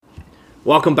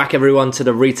Welcome back everyone to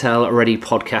the Retail Ready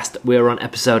podcast. We're on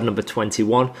episode number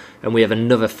 21 and we have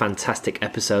another fantastic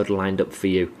episode lined up for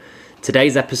you.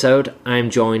 Today's episode, I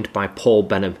am joined by Paul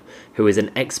Benham, who is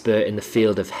an expert in the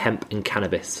field of hemp and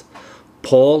cannabis.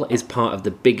 Paul is part of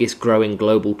the biggest growing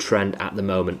global trend at the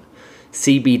moment.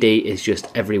 CBD is just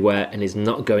everywhere and is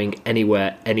not going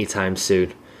anywhere anytime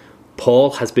soon.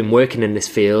 Paul has been working in this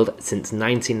field since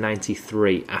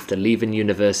 1993 after leaving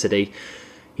university.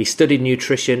 He studied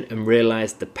nutrition and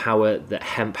realised the power that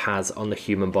hemp has on the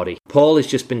human body. Paul has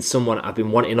just been someone I've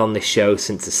been wanting on this show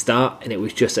since the start, and it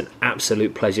was just an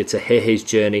absolute pleasure to hear his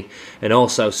journey and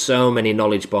also so many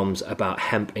knowledge bombs about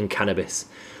hemp and cannabis.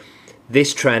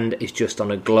 This trend is just on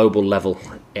a global level.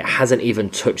 It hasn't even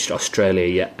touched Australia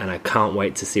yet, and I can't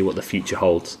wait to see what the future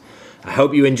holds. I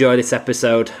hope you enjoy this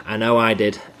episode. I know I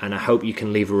did, and I hope you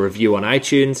can leave a review on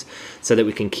iTunes so that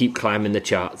we can keep climbing the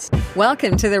charts.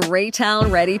 Welcome to the Retail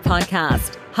Ready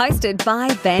podcast, hosted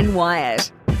by Ben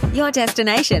Wyatt, your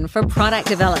destination for product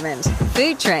development,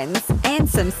 food trends, and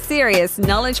some serious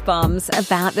knowledge bombs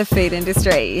about the food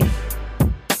industry.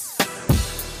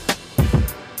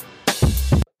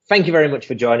 Thank you very much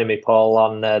for joining me, Paul,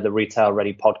 on the Retail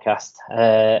Ready podcast.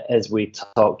 As we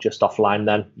talked just offline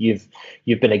then, you've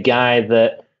been a guy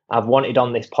that I've wanted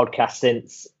on this podcast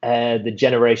since the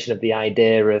generation of the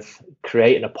idea of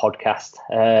creating a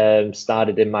podcast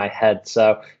started in my head.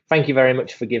 So thank you very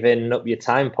much for giving up your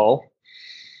time, Paul.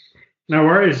 No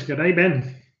worries. Good day,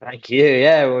 Ben. Thank you.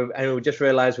 Yeah, and we just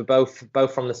realised we're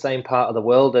both from the same part of the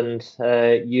world, and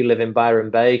you live in Byron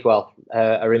Bay. Well,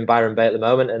 are in Byron Bay at the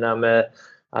moment, and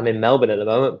I'm in Melbourne at the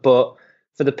moment. But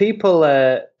for the people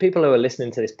who are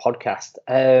listening to this podcast,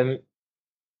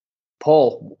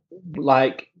 Paul,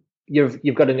 like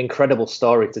you've got an incredible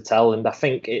story to tell, and I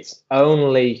think it's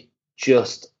only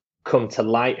just come to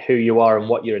light who you are and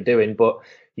what you're doing. But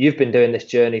you've been doing this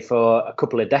journey for a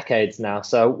couple of decades now.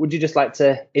 So would you just like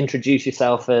to introduce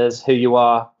yourself as who you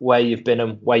are, where you've been,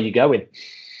 and where you're going?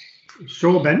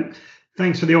 Sure, Ben.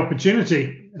 Thanks for the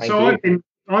opportunity. Thank you.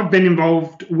 I've been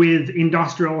involved with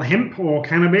industrial hemp or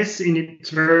cannabis in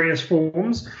its various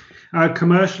forms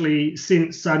commercially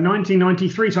since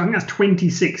 1993. So I think that's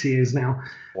 26 years now.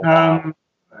 Wow.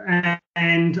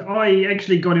 And I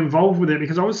actually got involved with it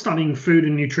because I was studying food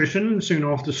and nutrition soon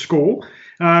after school,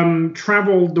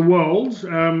 traveled the world,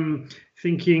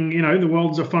 thinking, the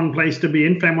world's a fun place to be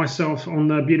in, found myself on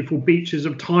the beautiful beaches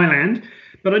of Thailand.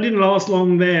 But I didn't last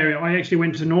long there. I actually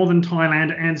went to northern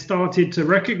Thailand and started to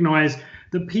recognize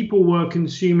that people were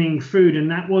consuming food,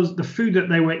 and that was the food that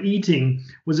they were eating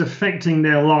was affecting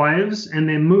their lives and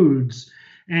their moods.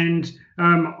 And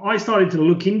I started to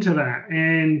look into that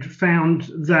and found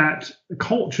that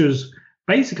cultures,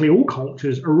 basically all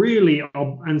cultures, are really,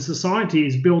 and society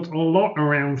is built a lot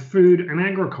around food and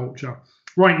agriculture.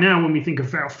 Right now, when we think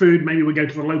about food, maybe we go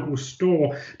to the local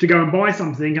store to go and buy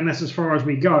something, and that's as far as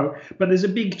we go. But there's a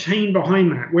big chain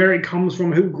behind that, where it comes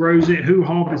from, who grows it, who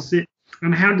harvests it,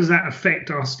 and how does that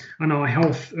affect us and our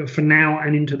health for now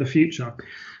and into the future.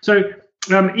 So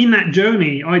in that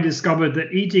journey, I discovered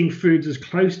that eating foods as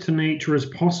close to nature as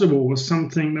possible was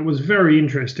something that was very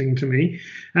interesting to me.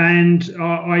 And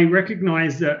I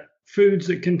recognized that foods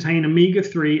that contain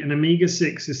omega-3 and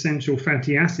omega-6 essential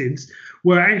fatty acids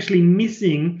were actually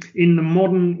missing in the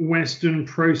modern Western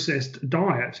processed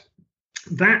diet.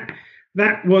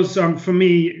 That was, for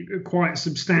me, quite a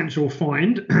substantial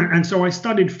find. And so I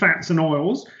studied fats and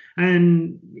oils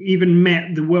and even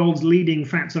met the world's leading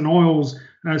fats and oils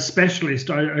specialist,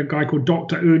 a guy called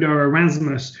Dr. Udo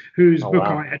Erasmus, whose book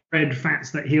I had read,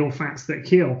 Fats That Heal, Fats That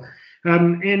Kill.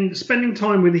 And spending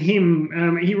time with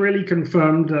him, he really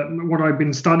confirmed that what I'd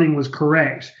been studying was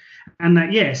correct. And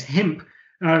that, yes, hemp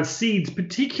seeds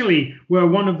particularly were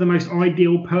one of the most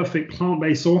ideal, perfect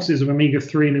plant-based sources of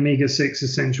omega-3 and omega-6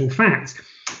 essential fats.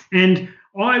 And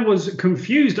I was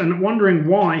confused and wondering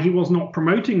why he was not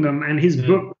promoting them, and his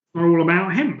book was all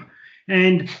about hemp.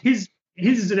 And his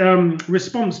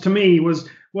response to me was,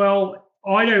 well,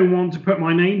 I don't want to put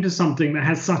my name to something that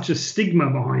has such a stigma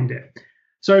behind it.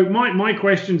 So my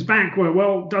questions back were,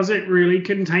 well, does it really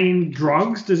contain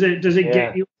drugs? Does it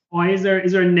get you? Why is there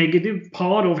a negative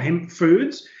part of hemp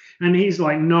foods? And he's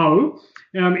like, no,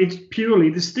 it's purely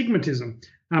the stigmatism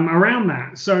around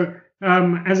that. So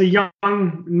as a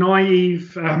young,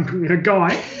 naive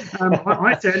guy,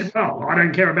 I said, well, I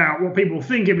don't care about what people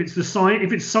think. If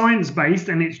it's science-based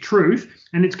and it's truth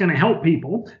and it's going to help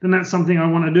people, then that's something I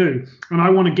want to do. And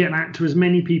I want to get that to as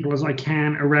many people as I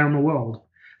can around the world.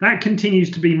 That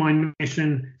continues to be my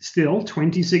mission still,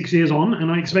 26 years on,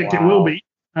 and I expect it will be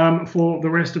for the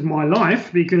rest of my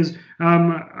life, because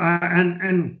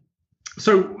and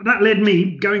So that led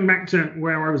me going back to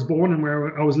where I was born and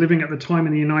where I was living at the time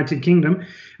in the United Kingdom,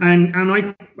 and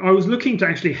I was looking to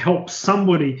actually help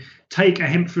somebody take a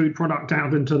hemp food product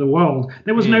out into the world.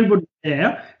 There was nobody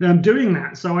there doing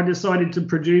that, so I decided to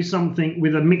produce something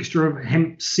with a mixture of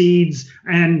hemp seeds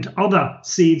and other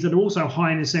seeds that are also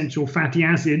high in essential fatty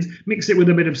acids. Mix it with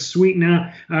a bit of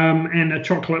sweetener and a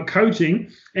chocolate coating,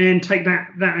 and take that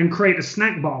and create a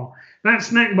snack bar. That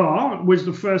snack bar was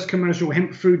the first commercial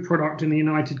hemp food product in the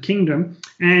United Kingdom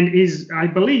and is, I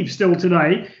believe, still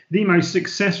today, the most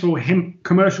successful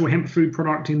commercial hemp food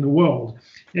product in the world.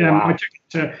 Wow.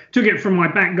 I took it from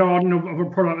my back garden of a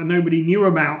product that nobody knew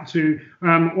about to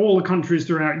all the countries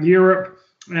throughout Europe,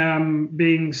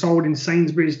 being sold in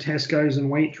Sainsbury's, Tesco's,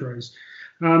 and Waitrose.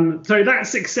 So that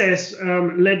success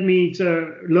led me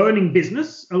to learning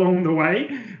business along the way.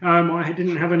 I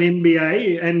didn't have an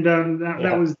MBA, and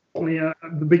that was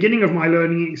the beginning of my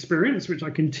learning experience, which I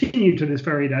continue to this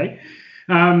very day,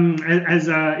 as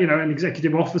an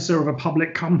executive officer of a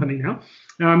public company now.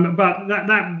 But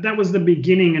that was the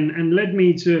beginning, and led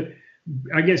me to,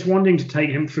 I guess, wanting to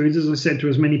take hemp foods, as I said, to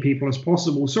as many people as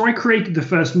possible. So I created the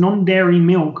first non-dairy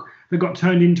milk that got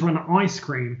turned into an ice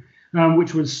cream.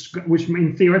 Which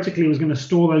theoretically was going to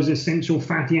store those essential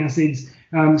fatty acids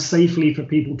safely for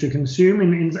people to consume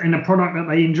in a product that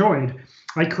they enjoyed.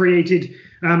 I created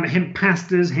hemp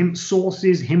pastas, hemp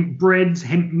sauces, hemp breads,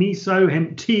 hemp miso,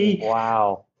 hemp tea.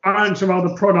 Wow. A bunch of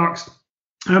other products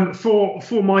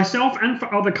for myself and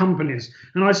for other companies.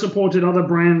 And I supported other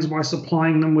brands by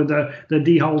supplying them with the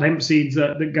dehulled hemp seeds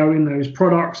that go in those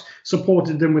products,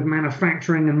 supported them with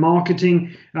manufacturing and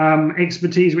marketing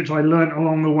expertise, which I learned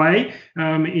along the way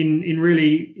in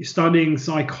really studying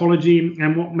psychology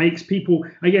and what makes people,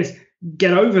 I guess,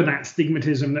 get over that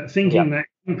stigmatism, that thinking that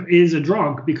hemp is a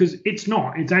drug, because it's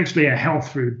not. It's actually a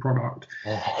health food product.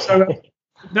 So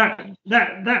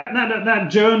that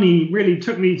journey really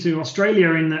took me to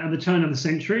Australia at the turn of the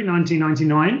century,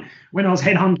 1999, when I was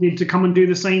headhunted to come and do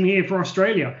the same here for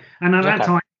Australia. And at that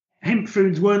time, hemp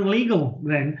foods weren't legal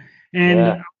then.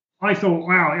 And I thought,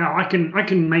 wow, I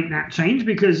can make that change,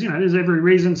 because there's every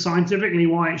reason scientifically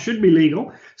why it should be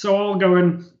legal. So I'll go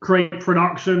and create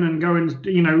production and go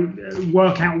and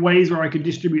work out ways where I could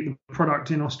distribute the product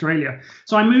in Australia.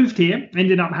 So I moved here,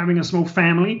 ended up having a small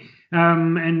family,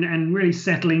 and really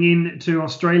settling into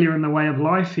Australia and the way of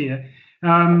life here.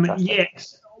 Yet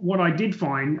what I did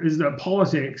find is that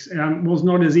politics was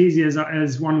not as easy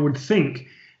as one would think.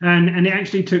 And it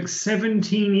actually took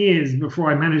 17 years before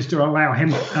I managed to allow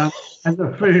hemp as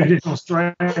a food in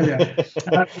Australia,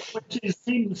 which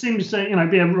seems to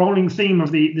be a rolling theme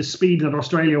of the speed that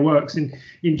Australia works in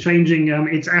changing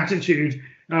its attitude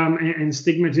and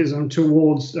stigmatism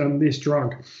towards this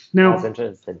drug. Now, that's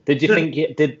interesting. Do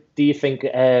you think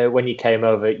when you came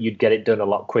over you'd get it done a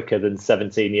lot quicker than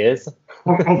 17 years?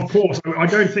 Of course. I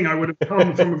don't think I would have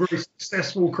come from a very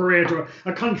successful career to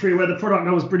a country where the product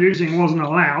I was producing wasn't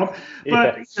allowed.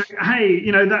 But hey,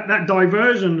 that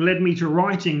diversion led me to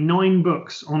writing 9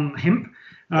 books on hemp.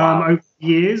 Over the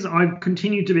years, I've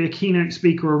continued to be a keynote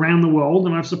speaker around the world,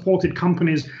 and I've supported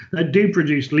companies that do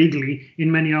produce legally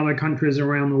in many other countries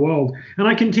around the world. And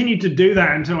I continued to do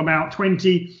that until about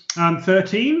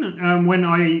 2013, when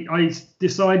I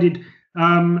decided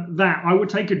that I would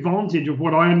take advantage of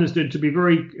what I understood to be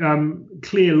very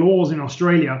clear laws in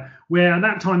Australia, where at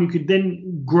that time you could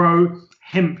then grow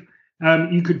hemp.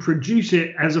 You could produce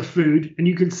it as a food, and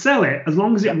you could sell it as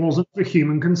long as it wasn't for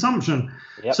human consumption.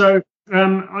 So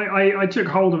I took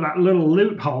hold of that little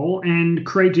loophole and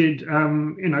created,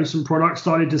 some products,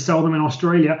 started to sell them in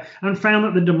Australia, and found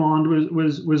that the demand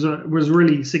was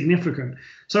really significant.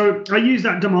 So I used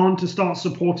that demand to start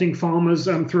supporting farmers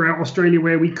throughout Australia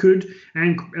where we could,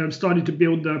 and started to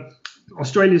build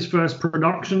Australia's first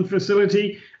production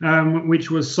facility, which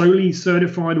was solely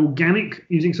certified organic,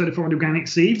 using certified organic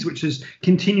seeds, which has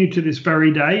continued to this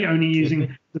very day, only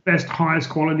using the best, highest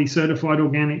quality certified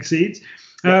organic seeds.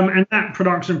 And that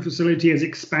production facility has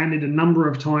expanded a number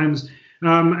of times.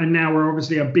 And now we're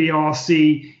obviously a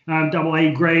BRC AA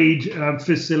grade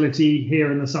facility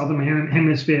here in the Southern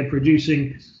Hemisphere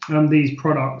producing these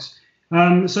products.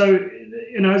 So,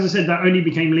 as I said, that only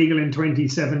became legal in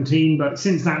 2017. But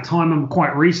since that time, and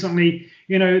quite recently,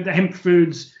 the hemp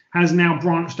foods has now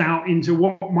branched out into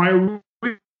what my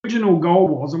original goal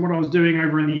was, and what I was doing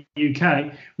over in the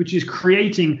UK, which is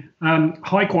creating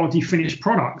high quality finished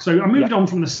products. So I moved on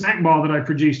from the snack bar that I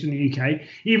produced in the UK,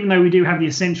 even though we do have the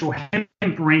essential hemp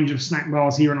range of snack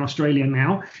bars here in Australia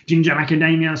now: ginger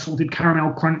macadamia, salted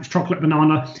caramel crunch, chocolate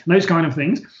banana, those kind of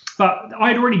things. But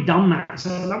I'd already done that,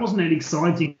 so that wasn't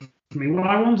exciting for me. What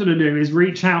I wanted to do is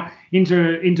reach out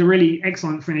into really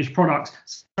excellent finished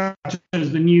products, such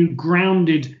as the new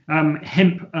grounded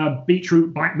hemp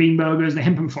beetroot black bean burgers, the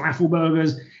hemp and falafel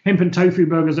burgers, hemp and tofu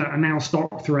burgers that are now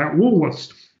stocked throughout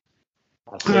Woolworths.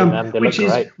 Which is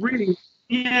great. Really,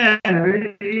 yeah,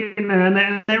 and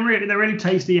they're really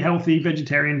tasty, healthy,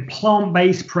 vegetarian,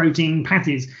 plant-based protein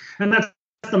patties, and that's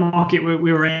the market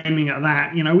we were aiming at.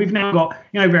 That, we've now got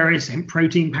various hemp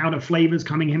protein powder flavors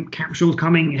coming, hemp capsules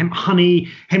coming, hemp honey,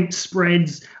 hemp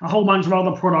spreads, a whole bunch of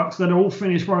other products that are all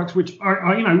finished products, which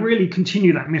are really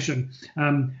continue that mission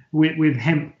with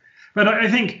hemp. But I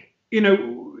think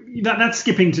that's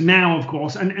skipping to now, of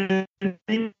course, and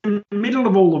in the middle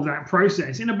of all of that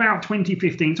process, in about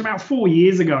 2015, so about 4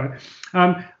 years ago,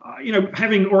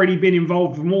 having already been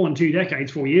involved for more than 2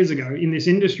 decades, 4 years ago in this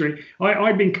industry,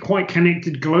 I'd been quite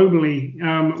connected globally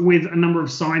with a number of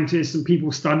scientists and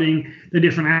people studying the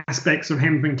different aspects of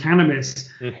hemp and cannabis.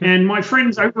 Mm-hmm. And my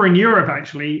friends over in Europe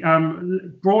actually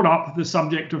brought up the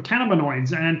subject of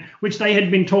cannabinoids, and which they had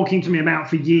been talking to me about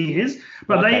for years.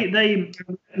 But they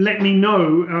let me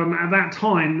know at that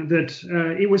time that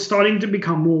it was starting to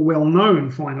become more well known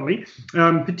finally,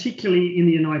 particularly in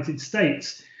the United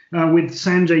States. With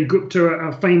Sanjay Gupta,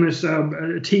 a famous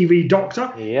TV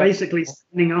doctor, basically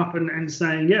standing up and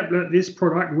saying, this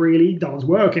product really does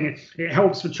work, and it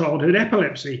helps for childhood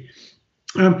epilepsy.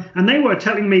 And they were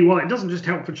telling me, well, it doesn't just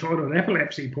help for childhood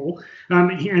epilepsy, Paul.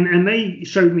 And they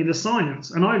showed me the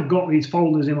science. And I've got these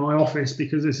folders in my office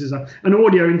because this is an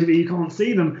audio interview. You can't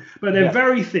see them, but they're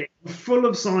very thick, full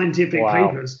of scientific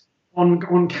papers on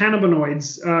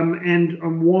cannabinoids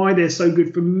and why they're so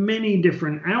good for many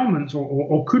different ailments,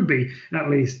 or could be at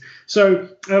least. So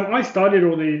I studied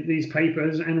all these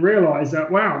papers and realized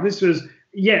that, wow, this was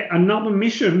yet another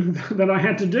mission that I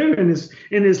had to do in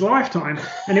this lifetime.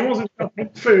 And it wasn't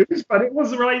foods, but it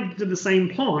was related to the same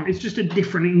plant. It's just a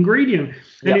different ingredient.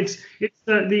 And it's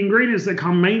the ingredients that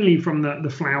come mainly from the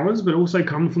flowers, but also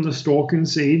come from the stalk and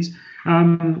seeds,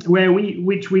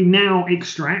 which we now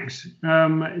extract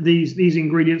these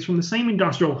ingredients from the same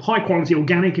high quality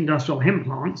organic industrial hemp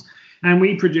plants, and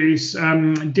we produce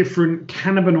different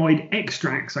cannabinoid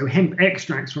extracts, so hemp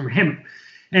extracts from hemp.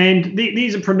 And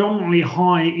these are predominantly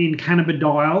high in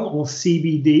cannabidiol, or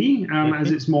CBD,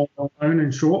 as it's more well known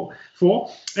and short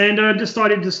for, and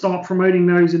decided to start promoting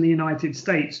those in the United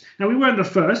States. Now, we weren't the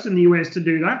first in the US to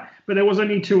do that, but there was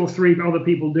only 2 or 3 other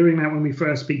people doing that when we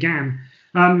first began.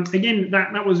 Again,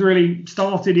 that was really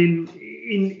started in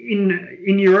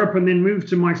Europe, and then moved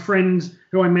to my friends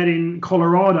who I met in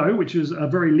Colorado, which was a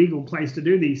very legal place to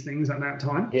do these things at that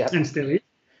time, and still is.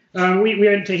 We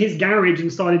went to his garage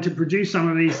and started to produce some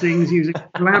of these things using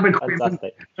lab equipment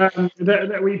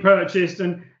that we purchased,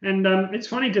 and it's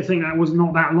funny to think that was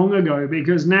not that long ago,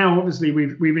 because now obviously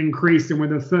we've increased, and we're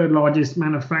the 3rd largest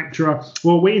manufacturer.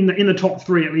 Well, we're in the top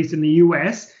 3, at least in the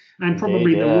US, and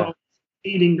probably the world's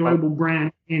leading global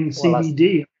brand in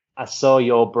CBD. I saw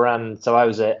your brand. So I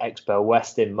was at Expo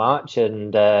West in March,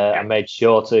 and I made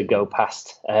sure to go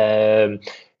past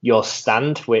your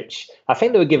stand, which I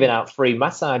think they were giving out free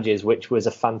massages, which was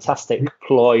a fantastic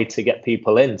ploy to get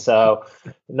people in. So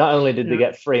not only did they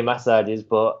get free massages,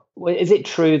 but is it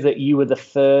true that you were the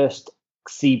first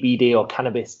CBD or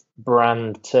cannabis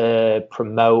brand to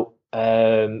promote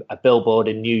a billboard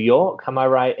in New York? Am I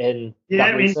right in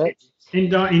that research?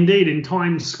 Indeed, in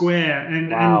Times Square.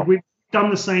 And we've done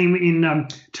the same in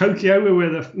Tokyo,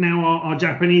 where now our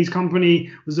Japanese company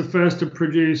was the first to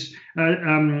produce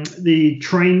the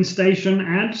train station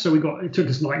ad. So it took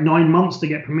us like 9 months to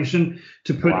get permission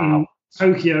to put in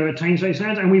Tokyo a train station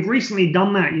ad. And we've recently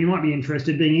done that. You might be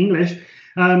interested, being English.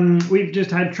 We've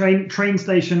just had train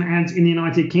station ads in the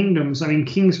United Kingdom. So in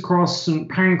King's Cross, St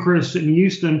Pancras, and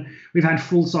Euston, we've had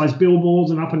full-size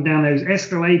billboards, and up and down those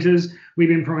escalators, we've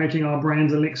been promoting our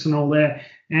brands Elixinol there.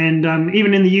 And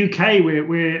even in the UK, where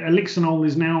Elixinol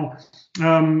is now,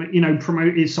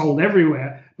 is sold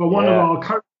everywhere. But one of our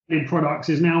co-branded products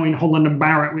is now in Holland and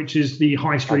Barrett, which is the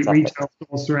high street retail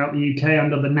stores throughout the UK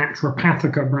under the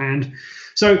Naturopathica brand.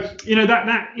 So,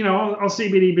 our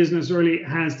CBD business really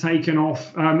has taken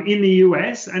off in the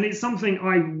US, and it's something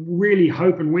I really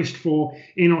hope and wished for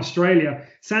in Australia.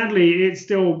 Sadly, it's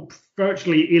still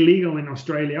virtually illegal in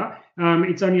Australia.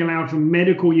 It's only allowed for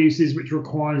medical uses, which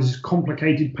requires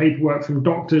complicated paperwork from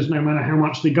doctors, no matter how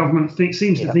much the government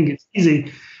seems to think it's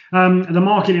easy. The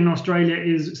market in Australia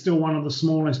is still one of the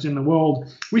smallest in the world.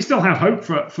 We still have hope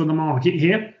for the market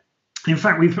here. In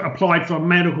fact, we've applied for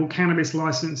medical cannabis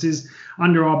licenses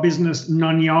under our business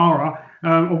Nanyara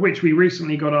of which we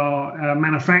recently got our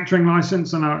manufacturing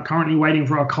license and are currently waiting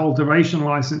for our cultivation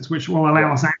license, which will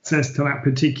allow us access to that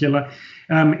particular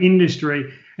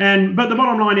industry. But the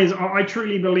bottom line is, I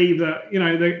truly believe that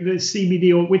the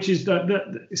CBD, which is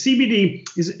the CBD,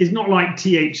 is not like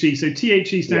THC. So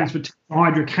THC stands for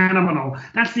tetrahydrocannabinol.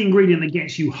 That's the ingredient that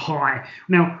gets you high.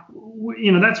 Now,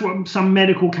 that's what some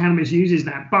medical cannabis uses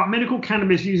that, but medical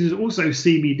cannabis uses also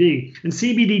CBD, and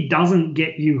CBD doesn't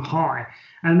get you high.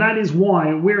 And that is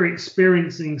why we're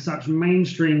experiencing such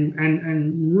mainstream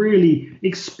and really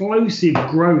explosive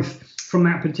growth from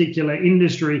that particular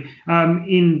industry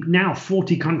in now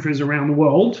 40 countries around the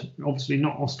world. Obviously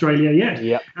not Australia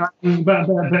yet, but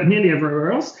nearly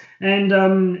everywhere else. And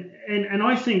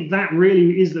I think that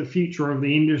really is the future of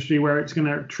the industry, where it's going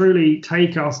to truly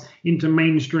take us into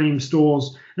mainstream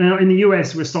stores. Now, in the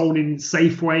US, we're sold in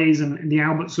Safeways and the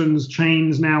Albertsons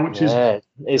chains now, which is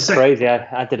it's crazy.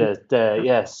 I did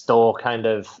a store kind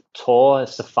of tour, a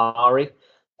safari.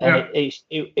 And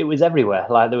it was everywhere.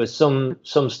 Like, there was some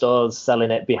stores selling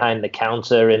it behind the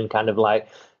counter in kind of like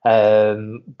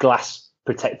glass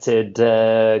protected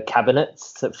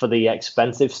cabinets for the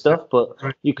expensive stuff, but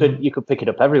you could pick it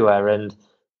up everywhere. And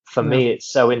for me, it's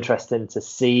so interesting to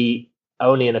see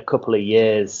only in a couple of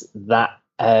years that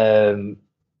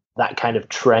that kind of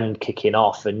trend kicking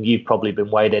off. And you've probably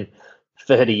been waiting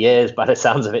 30 years by the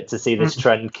sounds of it to see this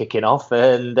trend kicking off,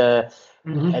 and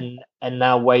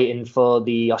now waiting for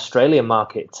the Australian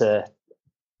market to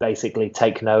basically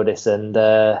take notice. And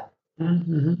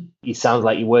it sounds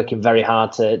like you're working very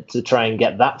hard to try and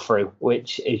get that through,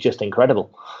 which is just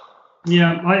incredible.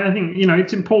 Yeah, I think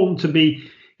it's important to be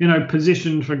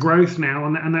positioned for growth now,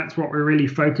 and that's what we're really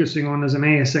focusing on as an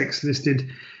ASX listed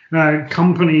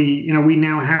company. We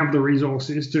now have the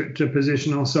resources to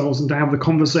position ourselves and to have the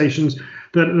conversations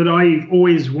that I've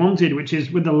always wanted, which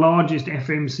is with the largest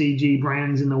FMCG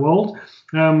brands in the world.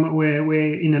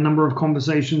 We're in a number of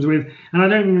conversations with, and I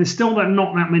don't think there's still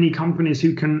not that many companies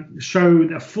who can show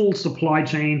the full supply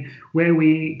chain, where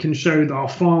we can show our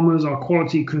farmers, our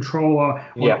quality control, on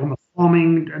the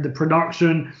farming, the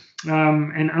production,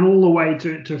 and all the way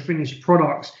to finished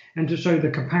products, and to show the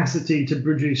capacity to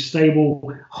produce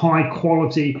stable, high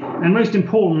quality, and most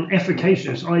important,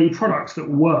 efficacious, i.e. products that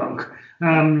work,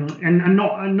 and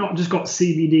not just got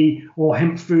CBD or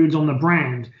hemp foods on the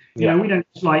brand. We don't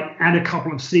just add a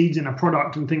couple of seeds in a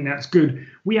product and think that's good.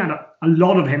 We add a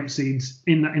lot of hemp seeds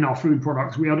in our food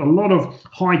products. We add a lot of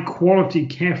high quality,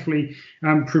 carefully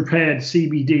prepared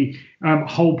CBD,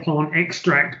 whole plant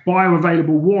extract, bioavailable,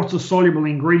 water soluble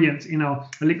ingredients in our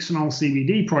Elixinol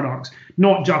CBD products,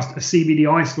 not just a CBD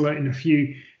isolate in a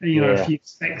few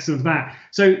specks of that.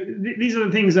 So these are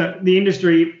the things that the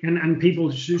industry and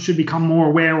people should become more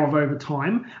aware of over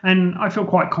time. And I feel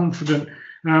quite confident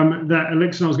that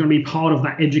Elixinol is going to be part of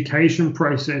that education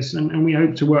process, and we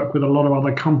hope to work with a lot of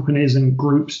other companies and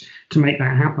groups to make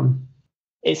that happen.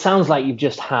 It sounds like you've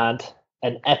just had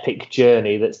an epic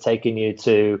journey that's taken you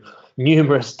to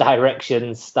numerous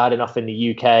directions, starting off in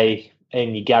the UK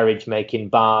in your garage making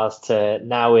bars, to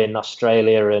now in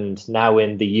Australia and now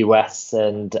in the US,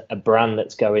 and a brand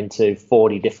that's going to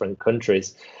 40 different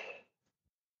countries.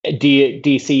 Do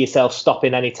you see yourself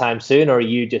stopping anytime soon, or are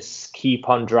you just keep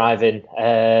on driving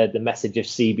the message of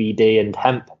CBD and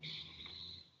hemp?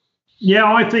 Yeah,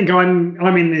 I think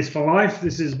I'm in this for life.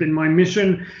 This has been my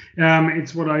mission.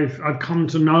 It's what I've come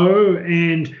to know,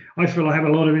 and I feel I have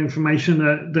a lot of information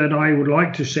that I would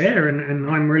like to share, and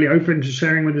I'm really open to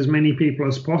sharing with as many people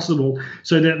as possible,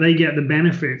 so that they get the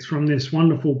benefits from this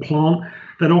wonderful plant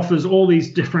that offers all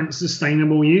these different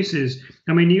sustainable uses.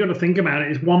 I mean, you got to think about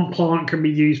it. One plant can be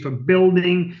used for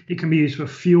building, it can be used for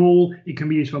fuel, it can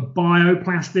be used for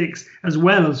bioplastics, as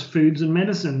well as foods and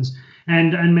medicines,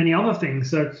 and many other things.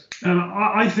 So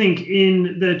I think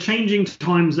in the changing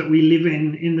times that we live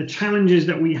in the challenges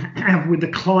that we have with the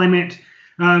climate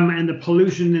and the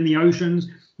pollution in the oceans,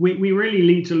 we really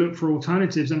need to look for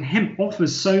alternatives, and hemp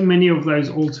offers so many of those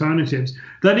alternatives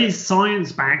that is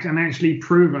science-backed and actually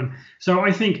proven. So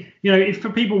I think, if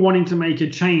for people wanting to make a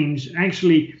change,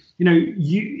 actually,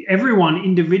 everyone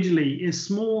individually, as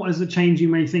small as the change you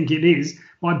may think it is,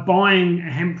 by buying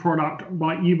a hemp product,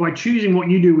 by choosing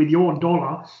what you do with your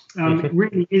dollar, it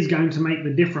really is going to make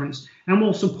the difference, and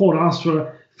will support us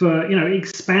for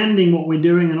expanding what we're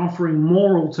doing and offering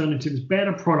more alternatives,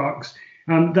 better products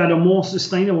that are more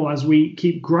sustainable as we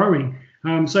keep growing.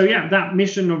 That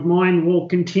mission of mine will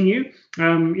continue.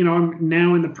 I'm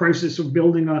now in the process of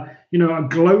building a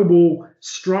global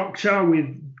structure with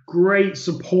great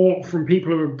support from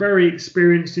people who are very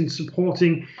experienced in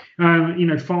supporting,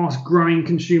 fast growing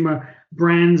consumer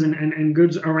brands and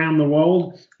goods around the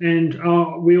world, and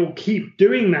we'll keep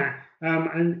doing that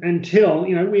until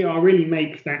we are really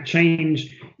make that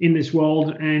change in this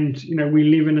world, and we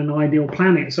live in an ideal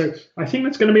planet. So I think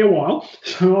that's going to be a while.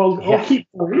 So I'll keep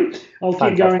going. I'll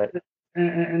keep going,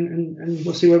 and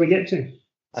we'll see where we get to.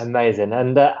 Amazing.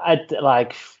 And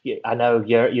I know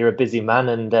you're a busy man,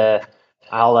 and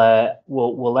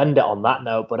we'll end it on that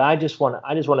note. But I just want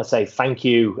to say thank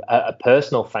you, a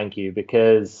personal thank you,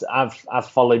 because I've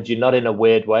followed you, not in a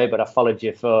weird way, but I've followed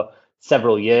you for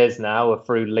several years now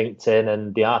through LinkedIn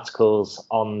and the articles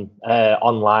on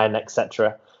online,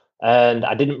 etc. And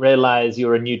I didn't realize you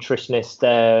were a nutritionist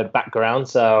background.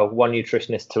 So one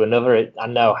nutritionist to another, I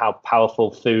know how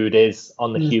powerful food is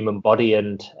on the human body,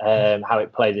 and how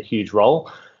it plays a huge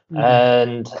role.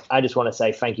 And I just want to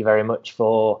say thank you very much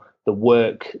for the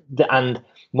work and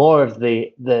more of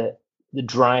the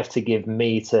drive to give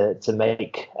me to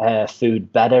make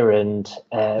food better, and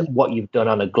what you've done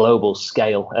on a global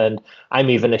scale. And I'm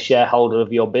even a shareholder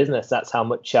of your business. That's how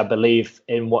much I believe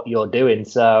in what you're doing.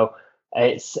 So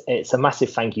it's a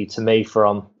massive thank you to me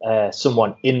from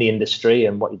someone in the industry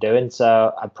and what you're doing.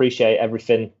 So I appreciate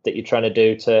everything that you're trying to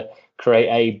do to create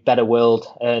a better world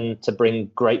and to bring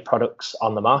great products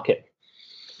on the market.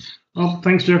 Well,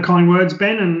 thanks for your kind words,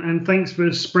 Ben, and thanks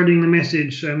for spreading the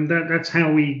message. That's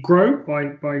how we grow,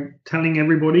 by telling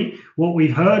everybody what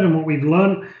we've heard and what we've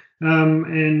learned,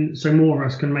 and so more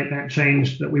of us can make that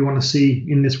change that we want to see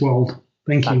in this world.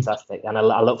 Thank you. Fantastic. And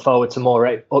I look forward to more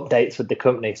updates with the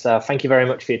company. So thank you very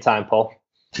much for your time, Paul.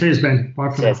 Cheers, Ben. Bye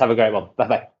for now. Have a great one.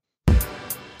 Bye-bye.